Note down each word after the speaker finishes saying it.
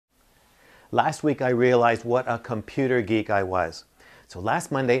Last week I realized what a computer geek I was. So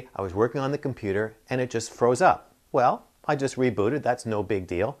last Monday I was working on the computer and it just froze up. Well, I just rebooted, that's no big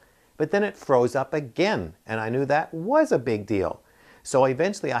deal. But then it froze up again and I knew that was a big deal. So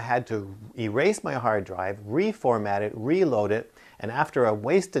eventually I had to erase my hard drive, reformat it, reload it, and after a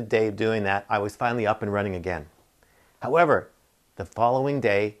wasted day doing that, I was finally up and running again. However, the following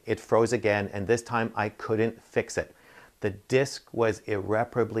day it froze again and this time I couldn't fix it. The disk was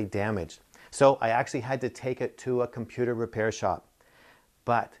irreparably damaged. So I actually had to take it to a computer repair shop.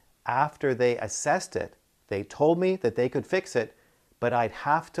 But after they assessed it, they told me that they could fix it, but I'd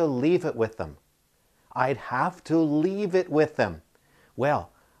have to leave it with them. I'd have to leave it with them.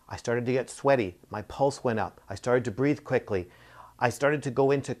 Well, I started to get sweaty. My pulse went up. I started to breathe quickly. I started to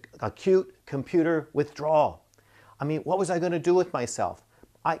go into acute computer withdrawal. I mean, what was I going to do with myself?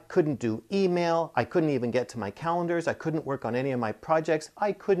 I couldn't do email. I couldn't even get to my calendars. I couldn't work on any of my projects.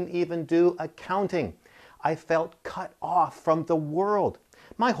 I couldn't even do accounting. I felt cut off from the world.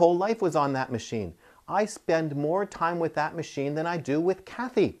 My whole life was on that machine. I spend more time with that machine than I do with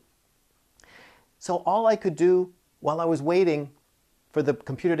Kathy. So all I could do while I was waiting for the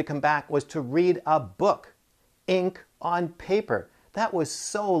computer to come back was to read a book, ink on paper. That was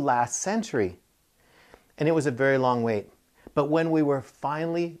so last century. And it was a very long wait. But when we were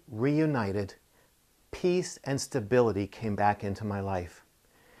finally reunited, peace and stability came back into my life.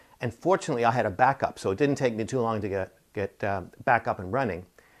 And fortunately, I had a backup, so it didn't take me too long to get back up and running.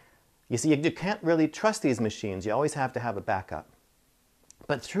 You see, you can't really trust these machines. You always have to have a backup.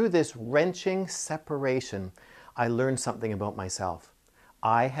 But through this wrenching separation, I learned something about myself.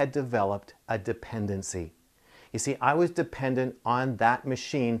 I had developed a dependency. You see, I was dependent on that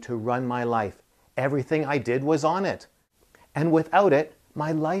machine to run my life. Everything I did was on it. And without it,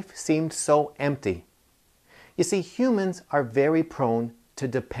 my life seemed so empty. You see, humans are very prone to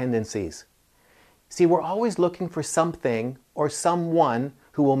dependencies. See, we're always looking for something or someone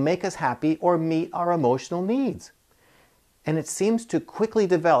who will make us happy or meet our emotional needs. And it seems to quickly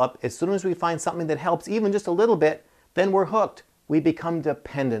develop as soon as we find something that helps even just a little bit, then we're hooked. We become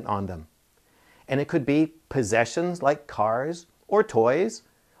dependent on them. And it could be possessions like cars or toys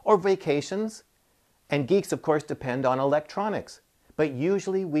or vacations. And geeks, of course, depend on electronics. But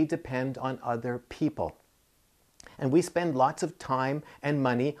usually we depend on other people. And we spend lots of time and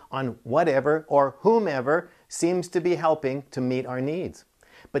money on whatever or whomever seems to be helping to meet our needs.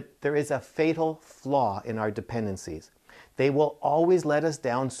 But there is a fatal flaw in our dependencies. They will always let us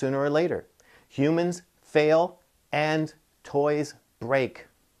down sooner or later. Humans fail and toys break.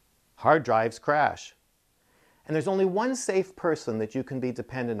 Hard drives crash. And there's only one safe person that you can be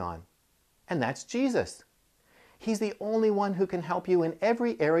dependent on, and that's Jesus. He's the only one who can help you in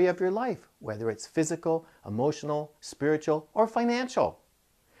every area of your life, whether it's physical, emotional, spiritual, or financial.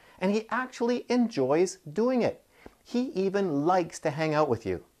 And he actually enjoys doing it. He even likes to hang out with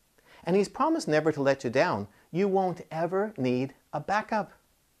you. And he's promised never to let you down. You won't ever need a backup.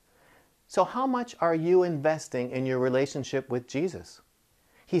 So how much are you investing in your relationship with Jesus?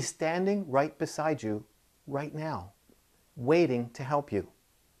 He's standing right beside you right now, waiting to help you.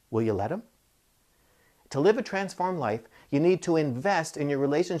 Will you let him? To live a transformed life, you need to invest in your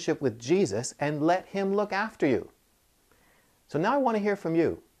relationship with Jesus and let him look after you. So now I want to hear from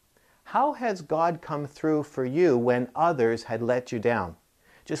you. How has God come through for you when others had let you down?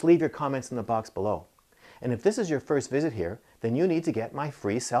 Just leave your comments in the box below. And if this is your first visit here, then you need to get my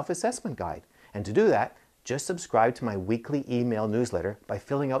free self-assessment guide. And to do that, just subscribe to my weekly email newsletter by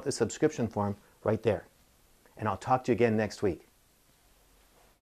filling out the subscription form right there. And I'll talk to you again next week.